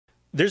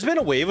There's been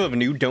a wave of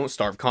new Don't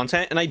Starve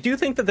content, and I do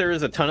think that there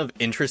is a ton of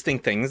interesting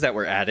things that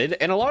were added,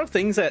 and a lot of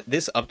things that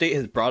this update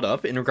has brought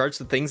up in regards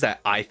to things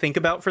that I think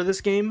about for this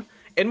game,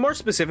 and more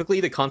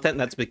specifically the content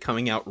that's been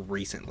coming out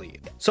recently.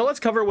 So let's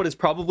cover what is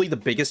probably the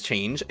biggest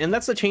change, and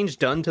that's the change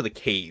done to the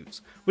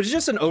caves, which is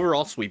just an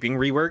overall sweeping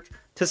rework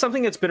to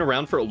something that's been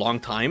around for a long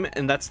time,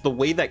 and that's the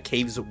way that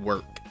caves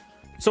work.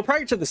 So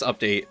prior to this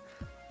update,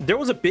 there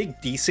was a big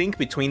desync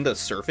between the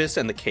surface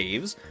and the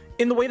caves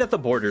in the way that the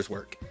borders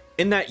work,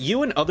 in that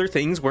you and other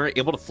things weren't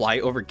able to fly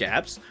over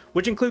gaps,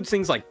 which includes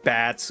things like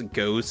bats,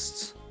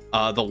 ghosts,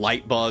 the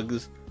light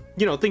bugs,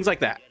 you know, things like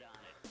that.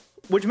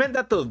 Which meant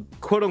that the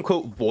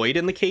quote-unquote void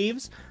in the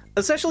caves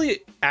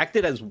essentially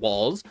acted as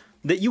walls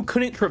that you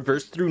couldn't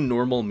traverse through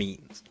normal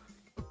means.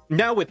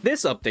 Now with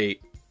this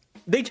update,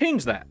 they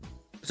changed that.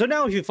 So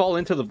now if you fall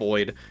into the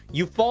void,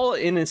 you fall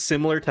in as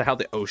similar to how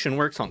the ocean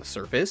works on the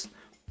surface.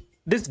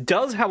 This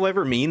does,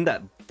 however, mean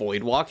that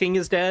void walking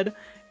is dead,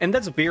 and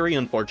that's very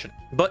unfortunate.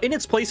 But in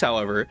its place,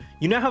 however,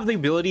 you now have the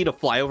ability to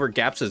fly over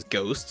gaps as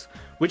ghosts,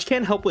 which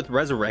can help with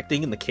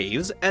resurrecting in the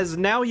caves, as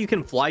now you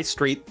can fly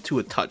straight to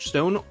a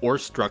touchstone or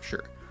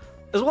structure,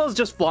 as well as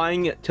just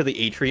flying to the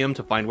atrium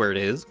to find where it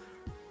is.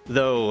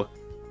 Though,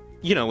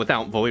 you know,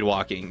 without void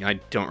walking, I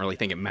don't really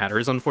think it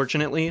matters,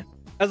 unfortunately.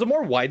 As a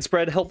more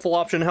widespread helpful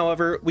option,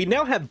 however, we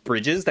now have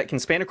bridges that can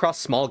span across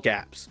small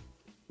gaps.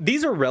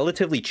 These are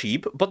relatively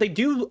cheap, but they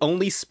do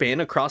only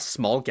span across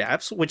small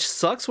gaps, which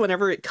sucks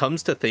whenever it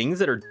comes to things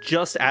that are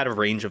just out of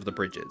range of the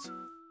bridges.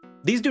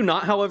 These do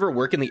not, however,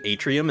 work in the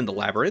atrium and the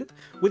labyrinth,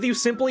 with you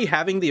simply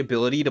having the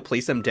ability to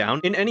place them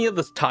down in any of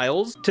the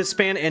tiles to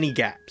span any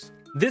gaps.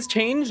 This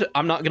change,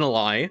 I'm not gonna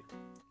lie,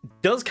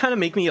 does kind of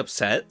make me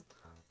upset.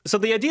 So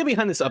the idea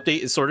behind this update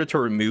is sort of to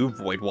remove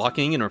void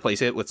walking and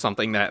replace it with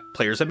something that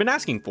players have been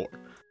asking for.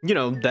 You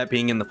know, that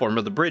being in the form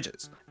of the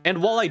bridges.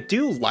 And while I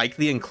do like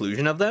the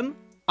inclusion of them,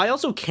 I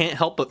also can't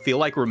help but feel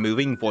like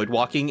removing void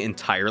walking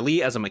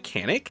entirely as a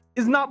mechanic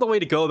is not the way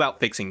to go about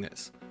fixing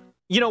this.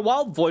 You know,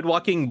 while void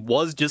walking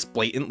was just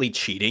blatantly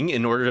cheating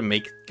in order to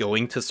make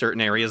going to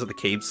certain areas of the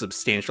cave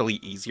substantially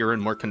easier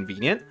and more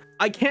convenient,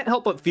 I can't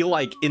help but feel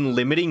like in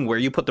limiting where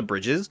you put the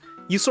bridges,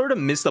 you sort of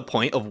miss the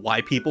point of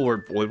why people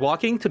were void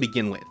walking to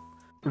begin with.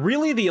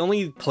 Really, the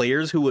only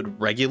players who would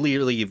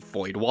regularly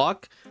void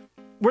walk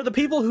were the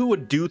people who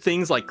would do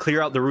things like clear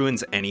out the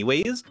ruins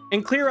anyways,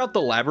 and clear out the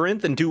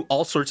labyrinth and do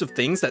all sorts of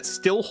things that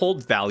still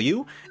hold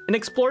value, and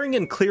exploring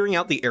and clearing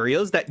out the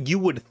areas that you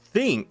would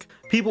think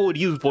people would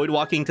use void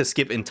walking to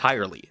skip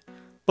entirely.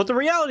 But the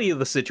reality of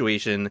the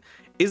situation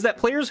is that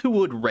players who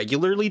would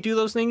regularly do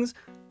those things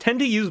tend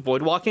to use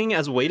void walking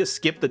as a way to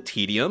skip the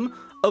tedium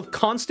of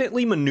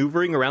constantly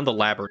maneuvering around the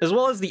labyrinth, as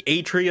well as the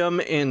atrium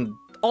and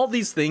all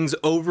these things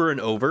over and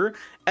over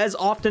as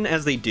often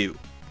as they do.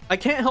 I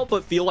can't help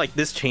but feel like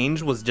this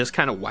change was just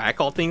kind of whack,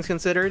 all things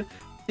considered.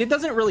 It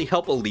doesn't really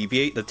help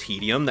alleviate the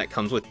tedium that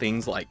comes with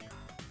things like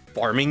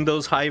farming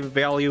those high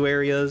value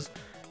areas,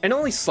 and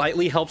only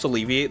slightly helps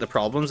alleviate the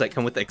problems that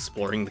come with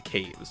exploring the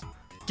caves,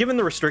 given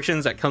the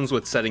restrictions that comes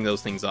with setting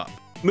those things up.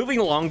 Moving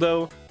along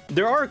though,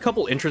 there are a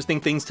couple interesting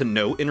things to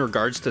note in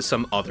regards to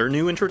some other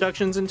new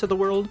introductions into the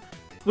world.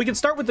 We can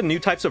start with the new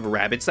types of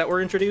rabbits that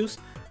were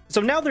introduced.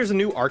 So now there's a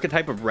new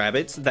archetype of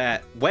rabbits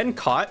that, when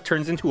caught,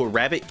 turns into a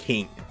rabbit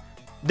king.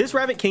 This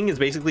Rabbit King is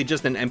basically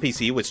just an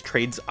NPC which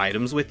trades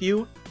items with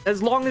you,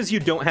 as long as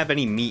you don't have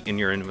any meat in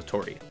your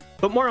inventory.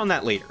 But more on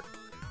that later.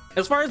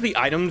 As far as the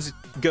items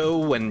go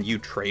when you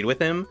trade with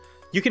him,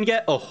 you can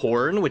get a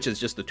horn, which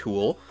is just a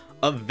tool,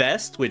 a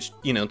vest, which,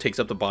 you know, takes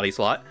up the body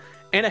slot,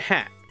 and a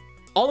hat,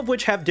 all of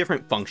which have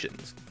different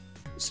functions.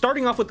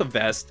 Starting off with the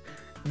vest,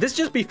 this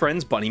just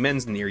befriends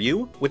bunnymens near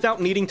you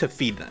without needing to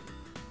feed them.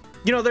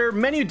 You know, there are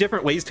many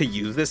different ways to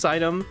use this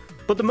item,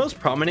 but the most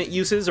prominent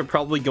uses are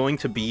probably going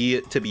to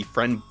be to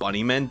befriend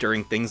bunnymen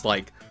during things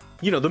like,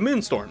 you know, the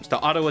moonstorms, to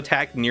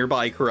auto-attack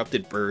nearby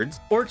corrupted birds,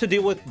 or to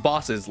deal with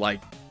bosses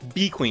like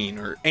Bee Queen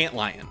or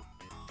Antlion.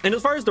 And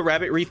as far as the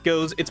rabbit wreath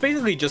goes, it's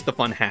basically just a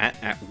fun hat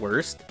at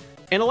worst,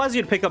 and allows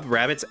you to pick up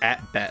rabbits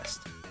at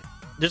best.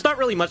 There's not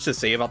really much to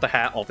say about the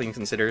hat, all things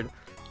considered.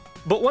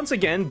 But once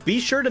again, be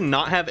sure to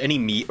not have any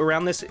meat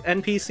around this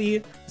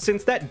NPC,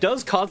 since that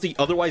does cause the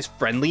otherwise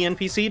friendly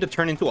NPC to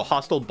turn into a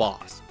hostile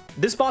boss.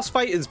 This boss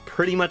fight is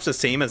pretty much the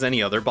same as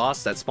any other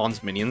boss that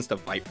spawns minions to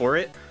fight for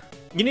it.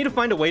 You need to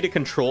find a way to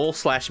control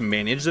 /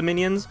 manage the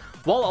minions,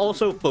 while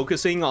also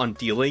focusing on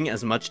dealing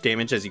as much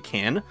damage as you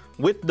can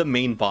with the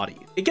main body.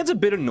 It gets a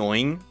bit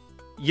annoying,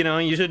 you know,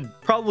 you should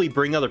probably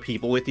bring other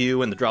people with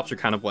you and the drops are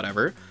kind of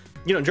whatever.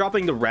 You know,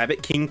 dropping the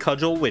Rabbit King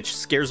cudgel, which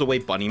scares away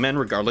bunnymen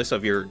regardless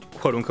of your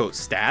quote-unquote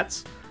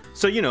stats.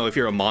 So, you know, if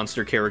you're a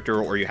monster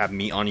character or you have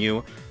meat on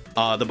you,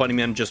 the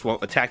bunnymen just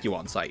won't attack you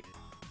on sight.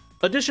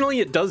 Additionally,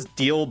 it does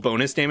deal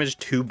bonus damage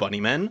to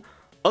bunnymen.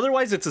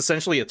 Otherwise, it's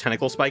essentially a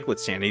tentacle spike with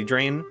sanity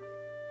drain.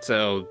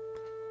 So,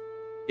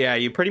 yeah,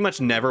 you pretty much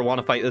never want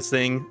to fight this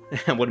thing,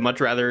 and would much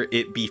rather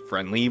it be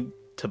friendly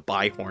to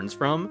buy horns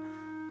from.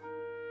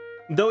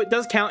 Though it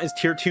does count as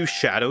tier 2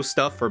 shadow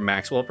stuff for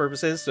Maxwell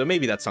purposes, so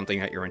maybe that's something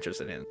that you're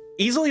interested in.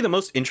 Easily the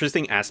most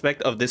interesting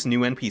aspect of this new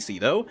NPC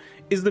though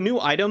is the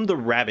new item, the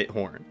Rabbit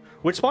Horn,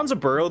 which spawns a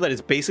burrow that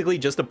is basically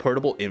just a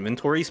portable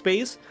inventory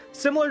space,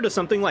 similar to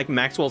something like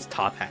Maxwell's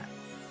Top Hat.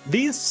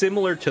 These,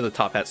 similar to the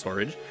Top Hat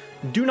storage,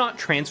 do not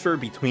transfer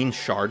between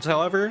shards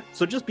however,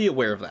 so just be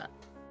aware of that.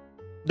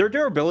 Their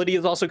durability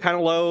is also kind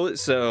of low,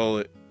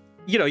 so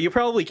you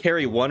probably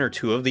carry one or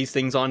two of these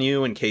things on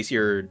you in case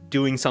you're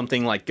doing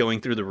something like going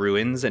through the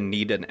ruins and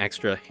need an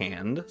extra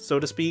hand, so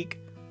to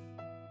speak.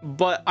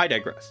 But I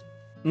digress.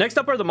 Next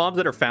up are the mobs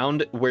that are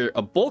found where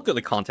a bulk of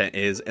the content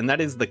is, and that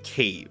is the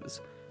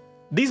caves.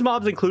 These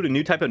mobs include a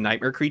new type of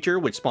nightmare creature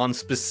which spawns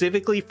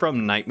specifically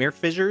from nightmare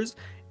fissures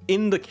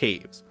in the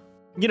caves.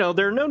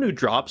 There are no new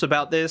drops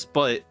about this,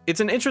 but it's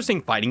an interesting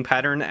fighting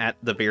pattern at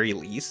the very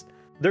least.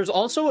 There's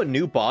also a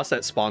new boss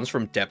that spawns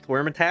from depth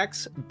worm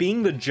attacks,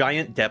 being the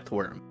giant depth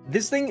worm.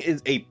 This thing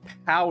is a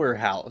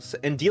powerhouse,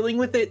 and dealing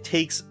with it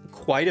takes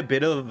quite a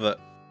bit of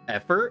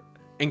effort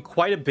and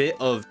quite a bit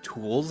of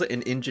tools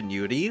and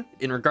ingenuity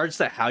in regards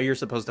to how you're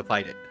supposed to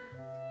fight it.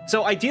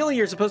 So ideally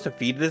you're supposed to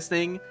feed this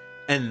thing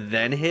and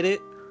then hit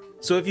it.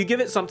 So if you give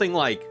it something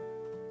like,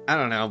 I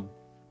don't know,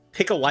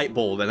 pick a light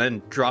bulb and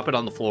then drop it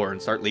on the floor and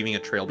start leaving a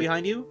trail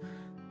behind you,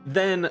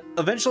 then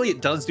eventually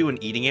it does do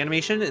an eating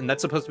animation, and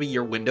that's supposed to be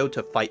your window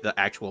to fight the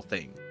actual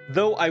thing.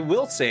 Though I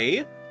will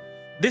say,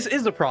 this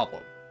is a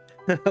problem.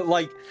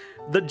 Like,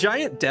 the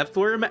giant depth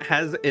worm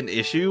has an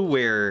issue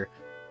where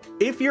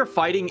if you're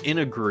fighting in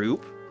a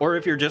group, or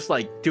if you're just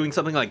like doing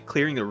something like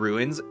clearing the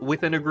ruins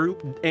within a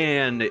group,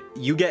 and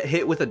you get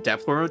hit with a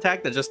depth worm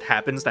attack that just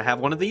happens to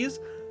have one of these,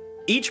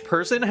 each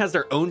person has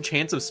their own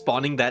chance of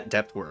spawning that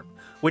depth worm,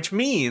 which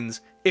means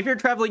if you're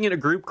traveling in a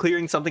group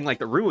clearing something like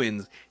the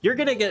ruins, you're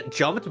gonna get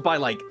jumped by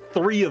like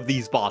 3 of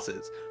these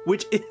bosses,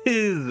 which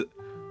is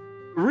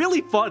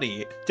really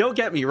funny, don't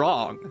get me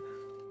wrong.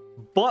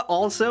 But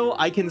also,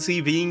 I can see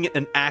being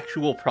an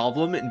actual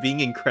problem and being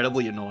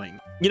incredibly annoying.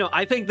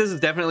 I think this is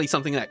definitely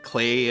something that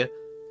Clay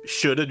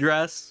should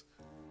address.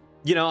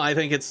 I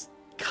think it's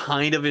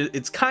kind of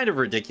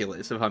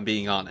ridiculous, if I'm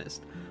being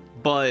honest.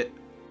 But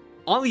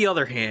on the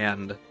other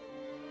hand,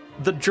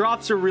 the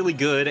drops are really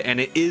good, and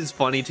it is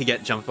funny to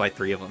get jumped by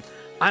 3 of them.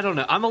 I don't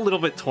know, I'm a little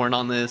bit torn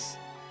on this.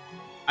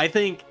 I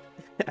think,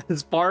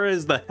 as far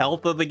as the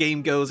health of the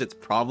game goes, it's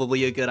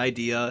probably a good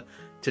idea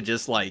to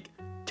just, like,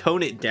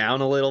 tone it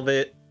down a little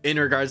bit in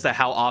regards to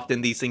how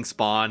often these things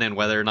spawn and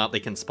whether or not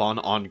they can spawn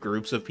on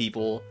groups of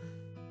people.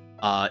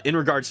 In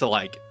regards to,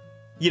 like,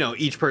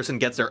 each person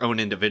gets their own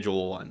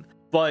individual one.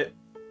 But,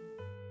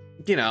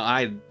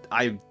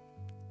 I've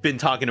been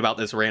talking about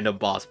this random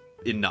boss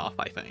enough,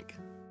 I think.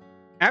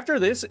 After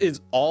this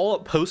is all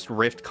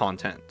post-Rift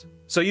content.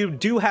 So you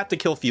do have to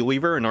kill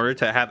Fuelweaver in order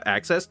to have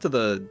access to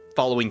the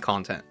following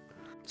content.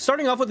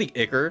 Starting off with the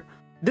Icker,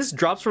 this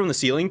drops from the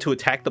ceiling to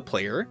attack the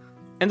player,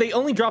 and they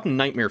only drop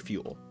Nightmare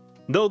Fuel,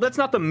 though that's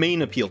not the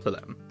main appeal to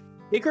them.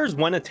 Ickers,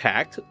 when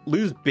attacked,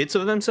 lose bits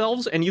of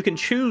themselves, and you can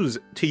choose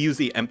to use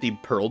the empty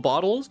pearl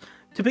bottles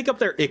to pick up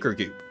their Icker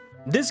goop.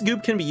 This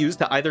goop can be used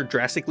to either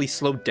drastically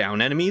slow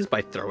down enemies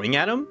by throwing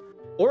at them,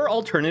 or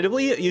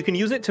alternatively, you can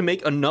use it to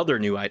make another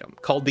new item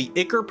called the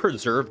Icker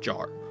Preserve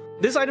Jar.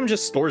 This item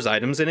just stores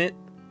items in it,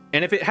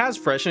 and if it has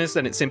freshness,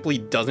 then it simply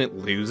doesn't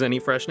lose any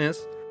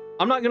freshness.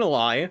 I'm not gonna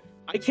lie,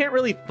 I can't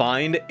really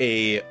find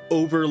a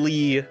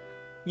overly,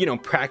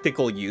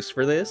 practical use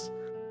for this.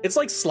 It's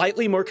like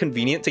slightly more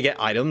convenient to get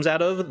items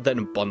out of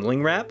than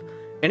bundling wrap,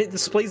 and it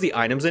displays the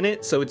items in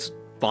it, so it's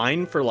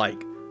fine for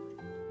like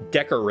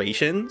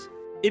decorations.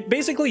 It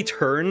basically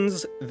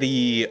turns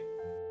the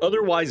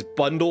otherwise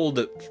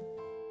bundled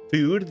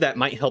food that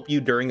might help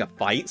you during a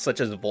fight, such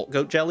as Volt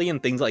Goat Jelly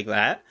and things like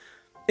that,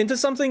 into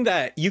something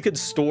that you could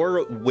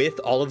store with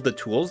all of the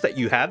tools that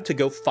you have to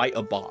go fight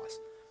a boss.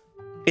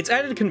 Its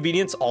added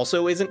convenience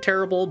also isn't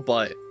terrible,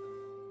 but,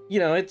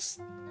 it's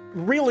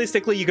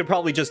realistically, you could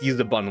probably just use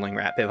the bundling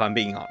wrap, if I'm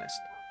being honest.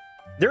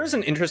 There is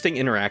an interesting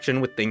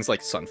interaction with things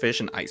like sunfish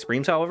and ice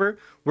creams, however,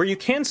 where you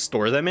can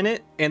store them in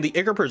it, and the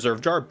Icker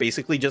Preserve Jar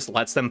basically just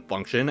lets them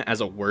function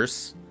as a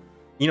worse,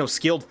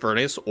 skilled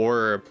furnace,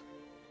 or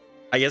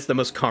I guess the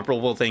most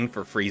comparable thing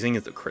for freezing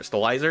is the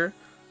crystallizer.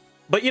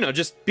 But,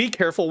 just be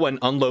careful when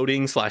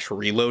unloading /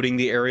 reloading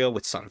the area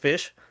with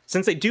sunfish,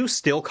 since they do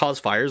still cause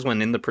fires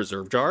when in the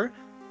preserve jar,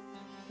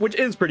 which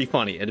is pretty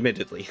funny,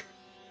 admittedly.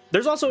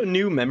 There's also a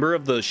new member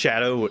of the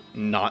Shadow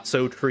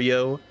Not-So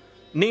trio,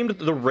 named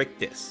the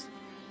Rictus.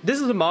 This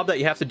is a mob that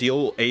you have to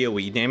deal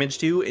AoE damage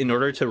to in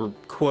order to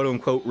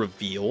quote-unquote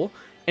reveal,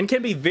 and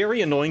can be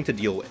very annoying to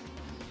deal with.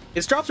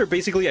 Its drops are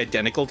basically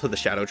identical to the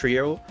Shadow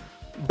trio,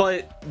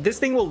 but this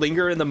thing will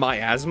linger in the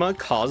miasma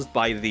caused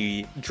by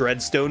the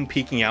Dreadstone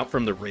peeking out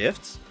from the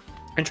rifts,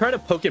 and try to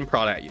poke and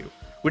prod at you,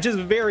 which is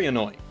very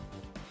annoying.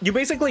 You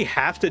basically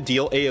have to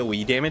deal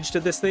AoE damage to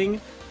this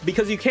thing,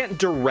 because you can't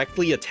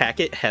directly attack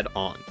it head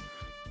on,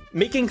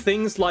 making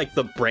things like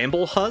the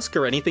Bramble Husk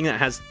or anything that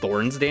has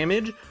thorns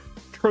damage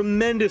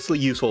tremendously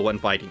useful when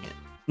fighting it.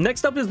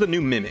 Next up is the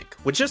new Mimic,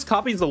 which just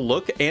copies the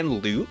look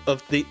and loot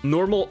of the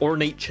normal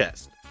ornate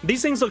chest.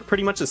 These things look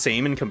pretty much the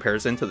same in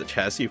comparison to the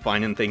chests you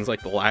find in things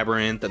like the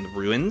Labyrinth and the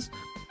Ruins.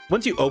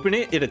 Once you open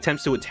it, it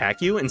attempts to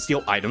attack you and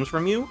steal items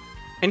from you,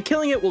 and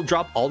killing it will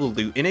drop all the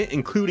loot in it,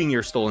 including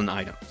your stolen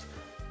items.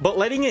 But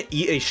letting it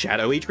eat a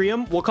Shadow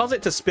Atrium will cause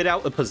it to spit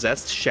out a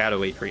possessed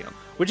Shadow Atrium,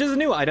 which is a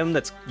new item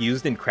that's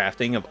used in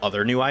crafting of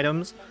other new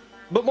items,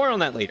 but more on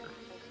that later.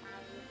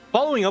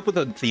 Following up with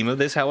the theme of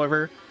this,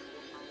 however,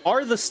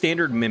 are the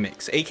standard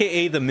mimics,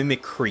 aka the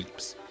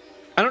Mimicreeps.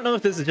 I don't know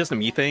if this is just a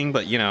me thing,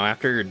 but you know,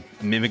 after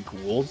Mimic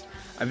Ghouls,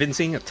 I've been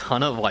seeing a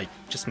ton of like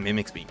just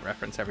mimics being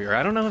referenced everywhere.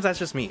 I don't know if that's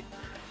just me,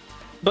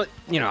 but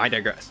you know, I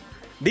digress.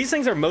 These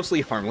things are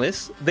mostly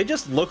harmless. They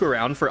just look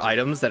around for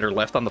items that are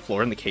left on the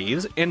floor in the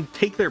caves and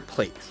take their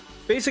place,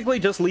 basically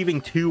just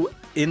leaving two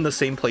in the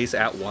same place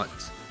at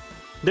once.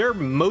 They're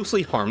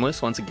mostly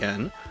harmless once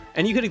again,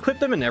 and you can equip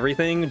them and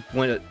everything.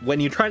 When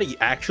you try to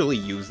actually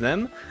use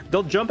them,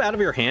 they'll jump out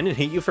of your hand and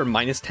hit you for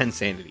 -10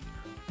 sanity,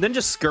 then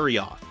just scurry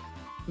off.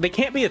 They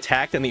can't be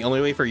attacked, and the only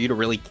way for you to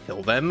really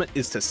kill them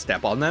is to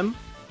step on them,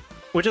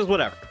 which is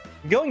whatever.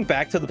 Going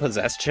back to the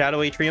possessed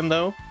Shadow Atrium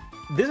though,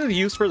 this is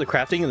used for the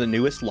crafting of the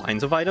newest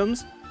lines of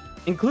items,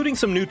 including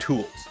some new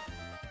tools.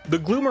 The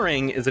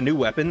Gloomerang is a new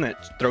weapon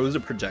that throws a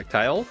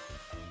projectile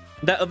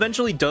that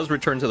eventually does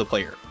return to the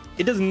player.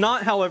 It does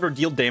not, however,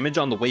 deal damage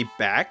on the way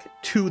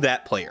back to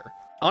that player.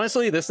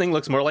 Honestly, this thing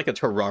looks more like a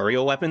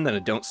Terraria weapon than a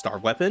Don't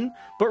Starve weapon,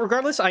 but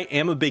regardless, I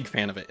am a big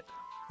fan of it.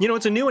 You know,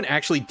 it's a new and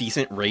actually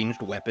decent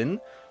ranged weapon,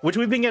 which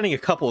we've been getting a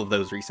couple of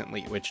those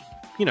recently, which,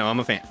 you know, I'm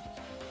a fan.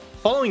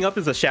 Following up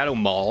is the Shadow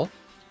Maul.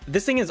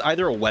 This thing is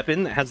either a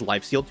weapon that has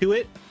lifesteal to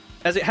it,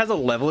 as it has a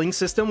leveling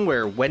system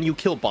where when you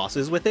kill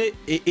bosses with it,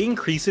 it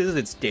increases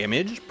its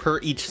damage per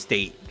each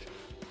stage.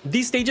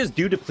 These stages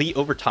do deplete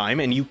over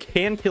time, and you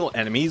can kill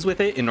enemies with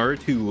it in order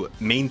to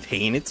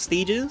maintain its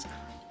stages,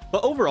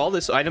 but overall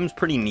this item's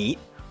pretty neat.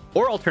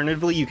 Or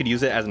alternatively, you could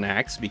use it as an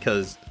axe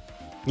because,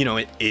 you know,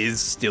 it is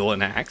still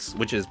an axe,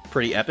 which is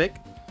pretty epic.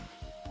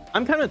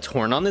 I'm kind of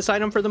torn on this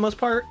item for the most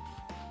part.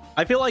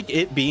 I feel like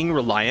it being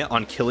reliant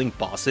on killing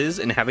bosses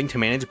and having to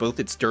manage both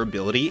its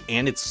durability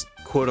and its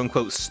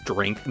quote-unquote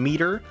strength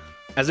meter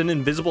as an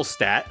invisible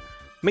stat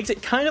makes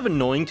it kind of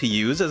annoying to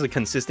use as a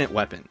consistent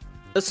weapon,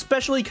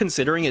 especially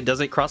considering it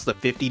doesn't cross the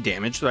 50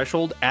 damage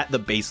threshold at the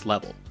base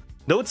level.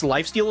 Though its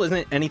lifesteal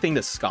isn't anything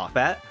to scoff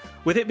at,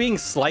 with it being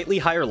slightly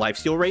higher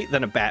lifesteal rate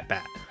than a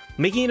Bat,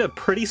 making it a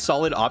pretty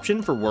solid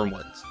option for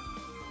Wormwoods.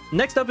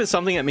 Next up is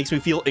something that makes me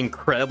feel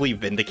incredibly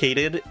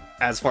vindicated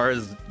as far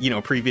as, you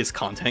know, previous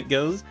content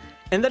goes,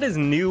 and that is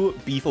new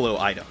Beefalo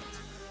items.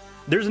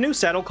 There's a new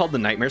saddle called the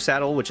Nightmare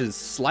Saddle, which is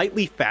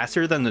slightly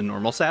faster than the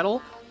normal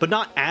saddle, but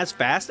not as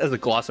fast as a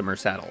Glossamer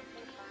saddle.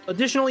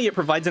 Additionally, it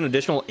provides an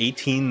additional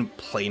 18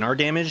 planar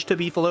damage to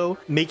Beefalo,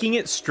 making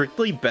it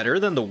strictly better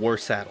than the War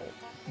Saddle,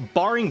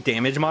 barring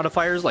damage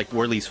modifiers like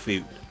Worley's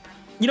Food.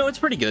 You know, it's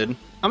pretty good.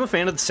 I'm a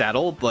fan of the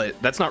saddle,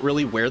 but that's not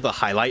really where the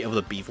highlight of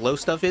the Beefalo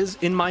stuff is,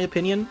 in my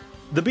opinion.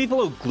 The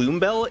Beefalo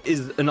Gloombell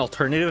is an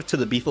alternative to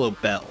the Beefalo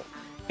Bell,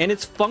 and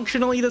it's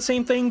functionally the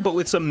same thing, but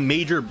with some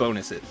major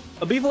bonuses.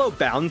 A Beefalo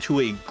bound to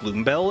a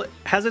Gloombell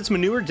has its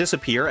manure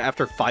disappear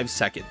after 5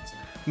 seconds,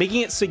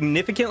 making it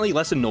significantly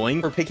less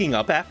annoying for picking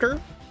up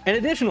after. And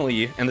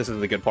additionally, and this is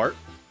the good part,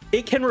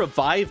 it can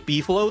revive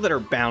Beefalo that are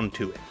bound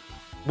to it.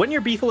 When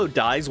your Beefalo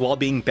dies while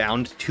being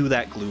bound to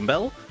that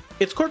Gloombell,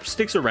 its corpse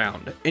sticks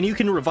around, and you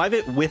can revive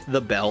it with the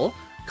bell,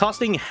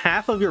 costing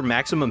half of your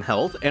maximum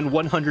health and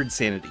 100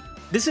 sanity.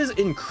 This is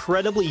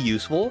incredibly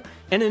useful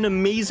and an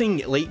amazing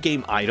late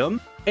game item,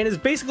 and is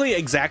basically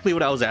exactly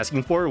what I was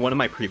asking for in one of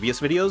my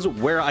previous videos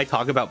where I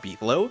talk about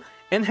Beefalo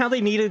and how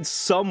they needed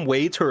some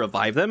way to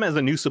revive them as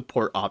a new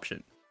support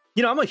option.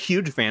 You know, I'm a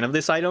huge fan of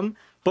this item,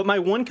 but my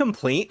one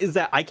complaint is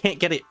that I can't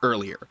get it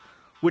earlier,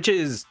 which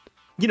is,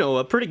 you know,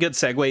 a pretty good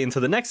segue into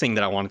the next thing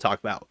that I want to talk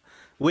about,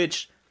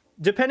 which,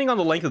 depending on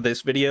the length of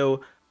this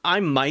video, I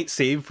might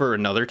save for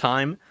another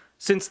time,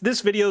 since this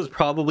video is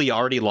probably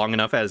already long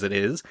enough as it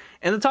is,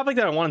 and the topic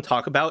that I want to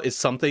talk about is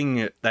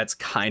something that's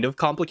kind of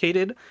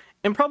complicated,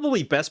 and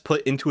probably best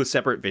put into a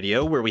separate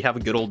video where we have a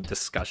good old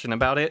discussion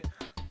about it.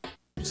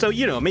 So,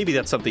 you know, maybe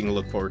that's something to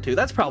look forward to.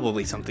 That's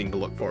probably something to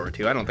look forward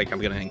to. I don't think I'm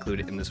going to include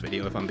it in this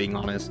video, if I'm being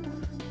honest.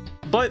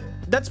 But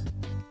that's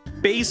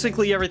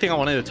basically everything I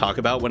wanted to talk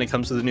about when it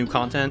comes to the new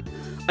content.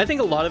 I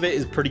think a lot of it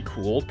is pretty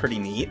cool, pretty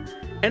neat,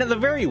 and at the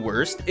very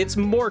worst, it's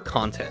more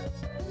content.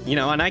 You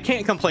know, and I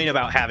can't complain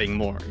about having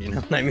more, you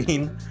know what I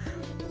mean?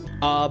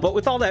 But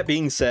with all that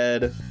being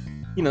said,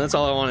 you know, that's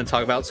all I want to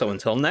talk about, so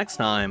until next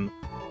time,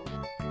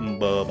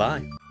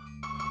 bye-bye.